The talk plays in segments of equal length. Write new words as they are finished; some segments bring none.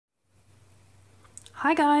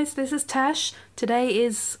Hi guys, this is Tash. Today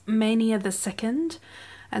is Maynia the 2nd,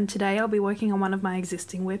 and today I'll be working on one of my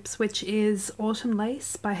existing whips, which is Autumn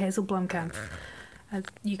Lace by Hazel Blomkamp. As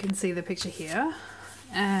you can see the picture here,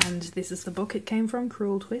 and this is the book it came from,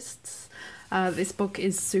 Crewel Twists. This book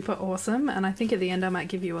is super awesome, and I think at the end I might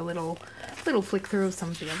give you a little flick through of some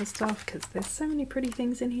of the other stuff, because there's so many pretty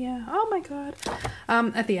things in here. Oh my god!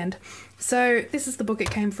 At the end. So this is the book it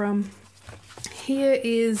came from. Here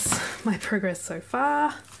is my progress so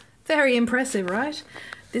far. Very impressive, right?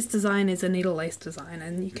 This design is a needle lace design,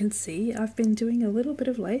 and you can see I've been doing a little bit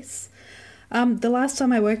of lace. The last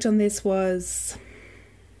time I worked on this was...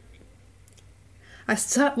 I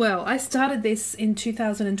started this in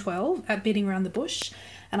 2012 at Beating Around the Bush,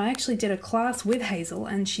 and I actually did a class with Hazel,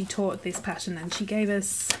 and she taught this pattern, and she gave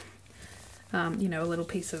us, a little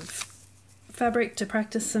piece of fabric to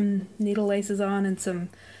practice some needle laces on, and some,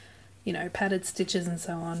 padded stitches and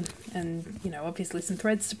so on, and, obviously some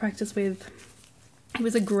threads to practice with. It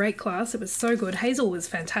was a great class. It was so good. Hazel was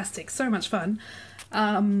fantastic. So much fun.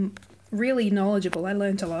 Really knowledgeable. I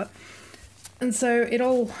learned a lot. And so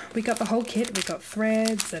we got the whole kit. We got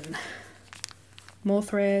threads and more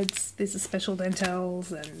threads. These are special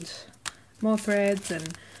dentelles, and more threads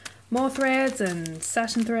and more threads and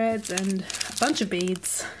satin threads and a bunch of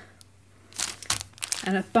beads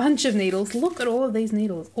and a bunch of needles. Look at all of these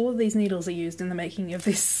needles. All of these needles are used in the making of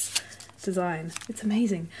this design. It's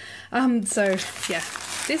amazing. So yeah,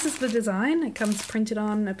 this is the design. It comes printed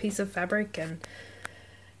on a piece of fabric, and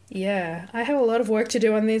yeah, I have a lot of work to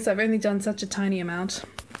do on this. I've only done such a tiny amount.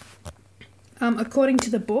 According to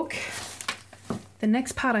the book, the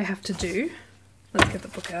next part I have to do, let's get the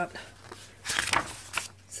book out.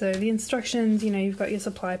 So the instructions, you've got your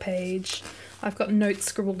supply page. I've got notes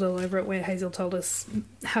scribbled all over it where Hazel told us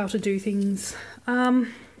how to do things. The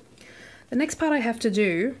next part I have to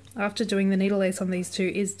do, after doing the needle lace on these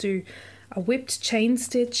two, is do a whipped chain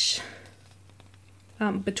stitch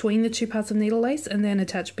between the two parts of needle lace, and then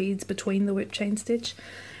attach beads between the whipped chain stitch,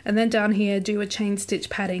 and then down here do a chain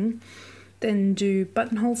stitch padding, then do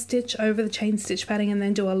buttonhole stitch over the chain stitch padding, and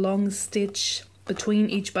then do a long stitch between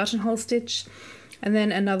each buttonhole stitch, and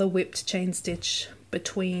then another whipped chain stitch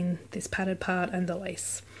between this padded part and the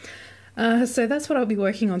lace. So that's what I'll be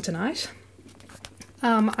working on tonight.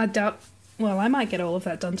 I might get all of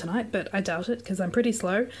that done tonight, but I doubt it because I'm pretty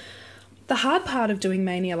slow. The hard part of doing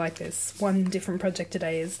Maynia like this, one different project a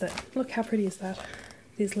day, is that, look how pretty is that?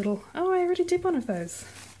 These little, oh, I already did one of those.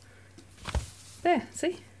 There,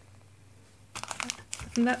 see?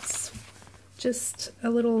 And that's just a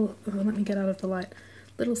little, let me get out of the light,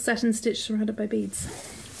 little satin stitch surrounded by beads.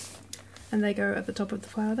 And they go at the top of the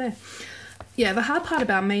flower there. Yeah, the hard part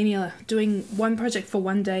about Maynia, doing one project for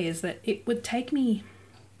one day, is that it would take me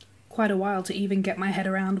quite a while to even get my head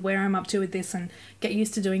around where I'm up to with this and get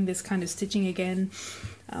used to doing this kind of stitching again.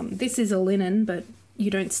 This is a linen, but you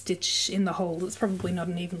don't stitch in the hole. It's probably not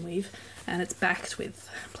an even weave, and it's backed with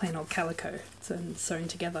plain old calico. It's sewn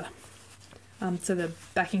together. So the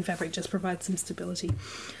backing fabric just provides some stability.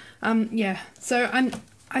 So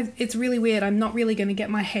it's really weird. I'm not really going to get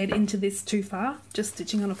my head into this too far, just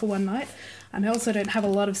stitching on it for one night. And I also don't have a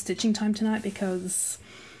lot of stitching time tonight because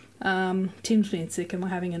Tim's been sick and we're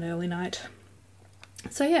having an early night.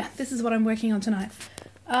 So yeah, this is what I'm working on tonight.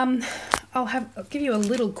 I'll give you a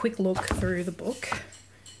little quick look through the book.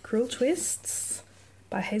 Crewel Twists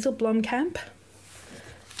by Hazel Blomkamp.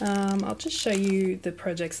 I'll just show you the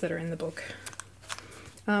projects that are in the book.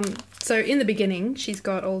 So in the beginning, she's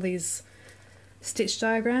got all these stitch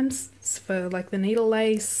diagrams for like the needle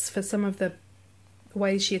lace, for some of the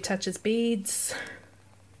ways she attaches beads,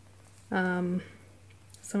 some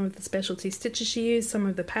of the specialty stitches she used, some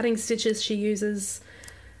of the padding stitches she uses.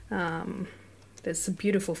 There's some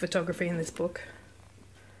beautiful photography in this book.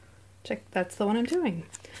 Check, that's the one I'm doing.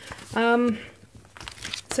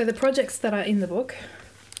 So the projects that are in the book,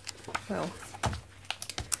 well,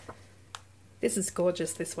 this is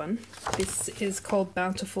gorgeous, this one. This is called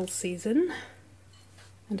Bountiful Season,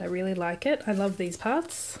 and I really like it. I love these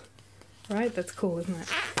parts. Right, that's cool, isn't it?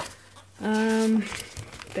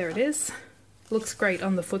 There it is. Looks great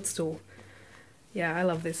on the footstool. Yeah, I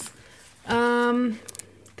love this.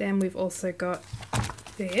 Then we've also got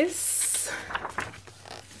this.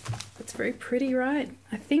 It's very pretty, right?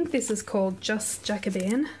 I think this is called Just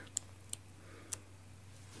Jacobean.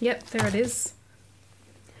 Yep, there it is.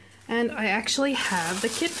 And I actually have the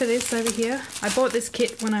kit for this over here. I bought this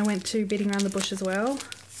kit when I went to Beating Around the Bush as well.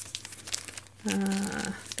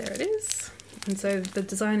 There it is. And so the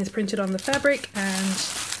design is printed on the fabric, and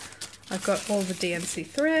I've got all the DMC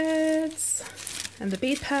threads and the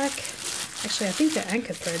bead pack. Actually, I think they're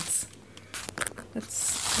anchor threads.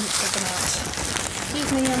 Let's open out.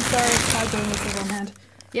 Excuse me, I'm sorry, it's hard doing this with one hand.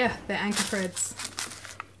 Yeah, they're anchor threads.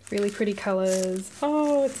 Really pretty colours.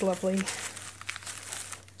 Oh, it's lovely.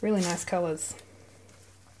 Really nice colours.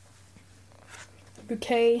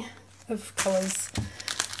 Bouquet of colours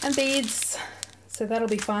and beads, so that'll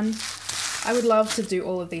be fun. I would love to do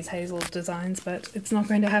all of these Hazel designs, but it's not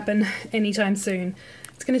going to happen anytime soon.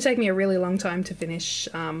 It's going to take me a really long time to finish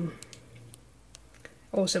Autumn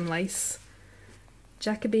Lace.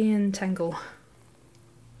 Jacobean Tangle.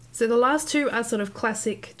 So the last two are sort of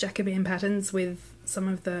classic Jacobean patterns with some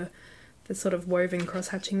of the sort of woven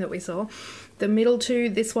cross-hatching that we saw. The middle two,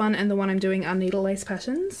 this one and the one I'm doing, are needle lace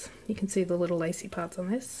patterns. You can see the little lacy parts on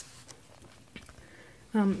this.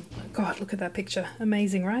 God, look at that picture.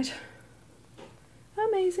 Amazing, right?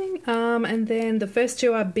 Amazing. And then the first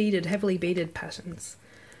two are beaded, heavily beaded patterns.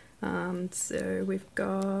 So we've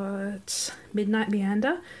got Midnight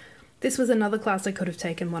Meander. This was another class I could have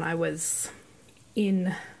taken when I was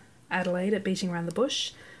in Adelaide at Beating Around the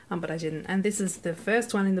Bush, but I didn't. And this is the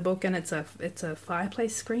first one in the book, and it's a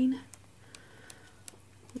fireplace screen.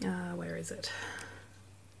 Where is it?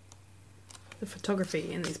 The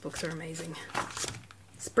photography in these books are amazing.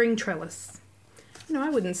 Spring trellis. You know, I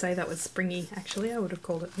wouldn't say that was springy, actually. I would have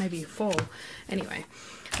called it maybe fall. Anyway.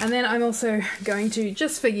 And then I'm also going to,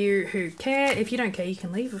 just for you who care, if you don't care you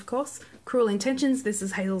can leave, of course, Crewel Intentions. This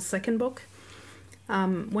is Hazel's second book.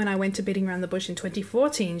 When I went to Beating Around the Bush in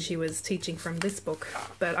 2014, she was teaching from this book,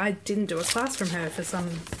 but I didn't do a class from her for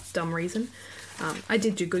some dumb reason. I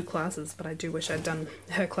did do good classes, but I do wish I'd done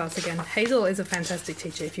her class again. Hazel is a fantastic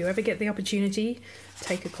teacher. If you ever get the opportunity,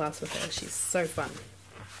 take a class with her. She's so fun.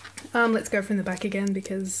 Let's go from the back again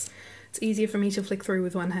because it's easier for me to flick through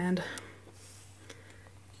with one hand.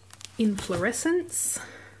 Inflorescence.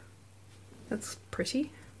 That's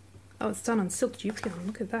pretty. Oh, it's done on silk dupe yarn.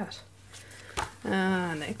 Look at that.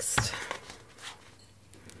 Next.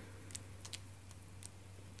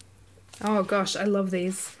 Oh gosh, I love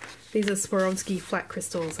these. These are Swarovski flat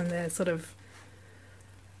crystals, and they're sort of,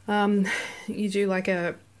 you do like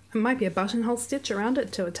it might be a buttonhole stitch around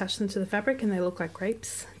it to attach them to the fabric, and they look like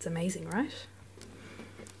grapes. It's amazing, right?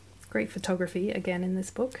 Great photography again in this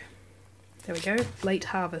book. There we go, Late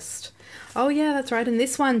Harvest. Oh yeah, that's right, and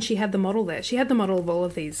this one she had the model there. She had the model of all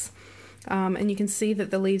of these. And you can see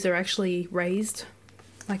that the leaves are actually raised,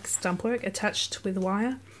 like stump work, attached with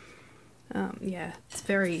wire. Yeah, it's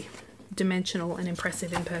very dimensional and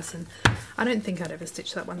impressive in person. I don't think I'd ever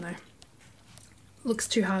stitch that one though. Looks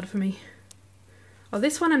too hard for me. Oh,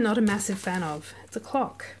 this one I'm not a massive fan of. It's a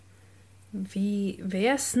clock.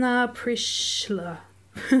 Viesna Prishla.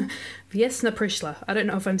 Viesna Prishla. I don't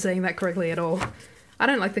know if I'm saying that correctly at all. I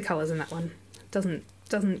don't like the colours in that one. It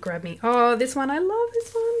doesn't grab me. Oh, this one, I love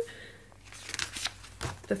this one.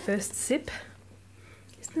 The First Sip.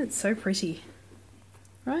 Isn't it so pretty?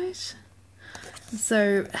 Right?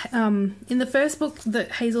 So, in the first book,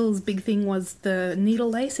 Hazel's big thing was the needle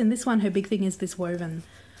lace. In this one, her big thing is this woven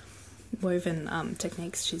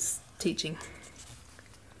techniques she's teaching.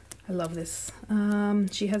 I love this.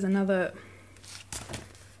 She has another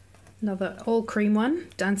all cream one,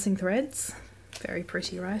 Dancing Threads. Very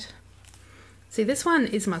pretty, right? See, this one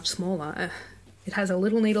is much smaller. It has a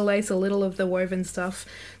little needle lace, a little of the woven stuff.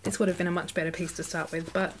 This would have been a much better piece to start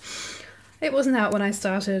with, but it wasn't out when I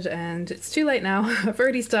started, and it's too late now. I've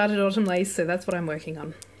already started Autumn Lace, so that's what I'm working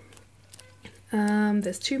on.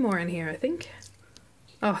 There's two more in here, I think.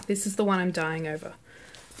 Oh, this is the one I'm dying over.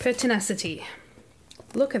 Pertinacity.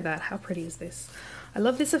 Look at that. How pretty is this? I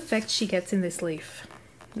love this effect she gets in this leaf.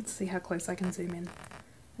 Let's see how close I can zoom in.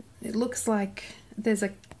 It looks like there's a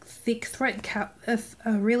thick thread, a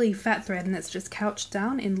really fat thread, and it's just couched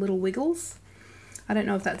down in little wiggles. I don't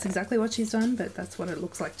know if that's exactly what she's done, but that's what it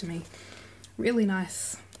looks like to me. Really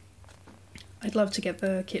nice. I'd love to get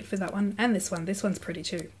the kit for that one, and this one. This one's pretty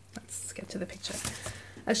too. Let's get to the picture.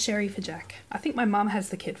 A Sherry for Jack. I think my mum has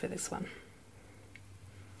the kit for this one.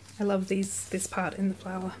 I love this part in the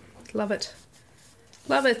flower. Love it.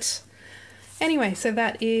 Love it. Anyway, so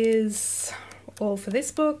that is all for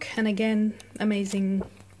this book, and again, amazing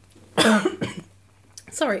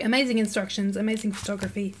amazing instructions, amazing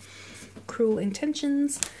photography, Crewel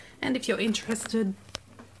Intentions, and if you're interested,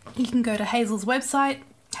 you can go to Hazel's website,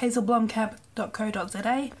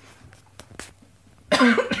 hazelblomkamp.co.za,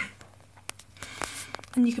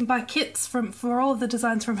 and you can buy kits for all of the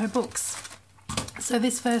designs from her books. So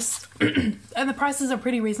this first, and the prices are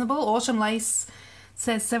pretty reasonable. Autumn Lace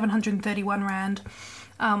says 731 Rand,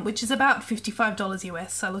 which is about $55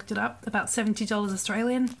 US. I looked it up, about $70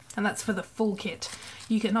 Australian, and that's for the full kit.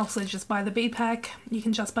 You can also just buy the bead pack, you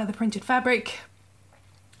can just buy the printed fabric,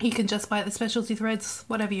 You can just buy the specialty threads,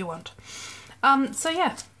 whatever you want. So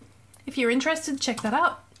yeah, if you're interested, check that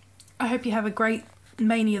out. I hope you have a great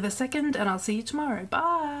Maynia the 2nd, and I'll see you tomorrow.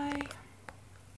 Bye!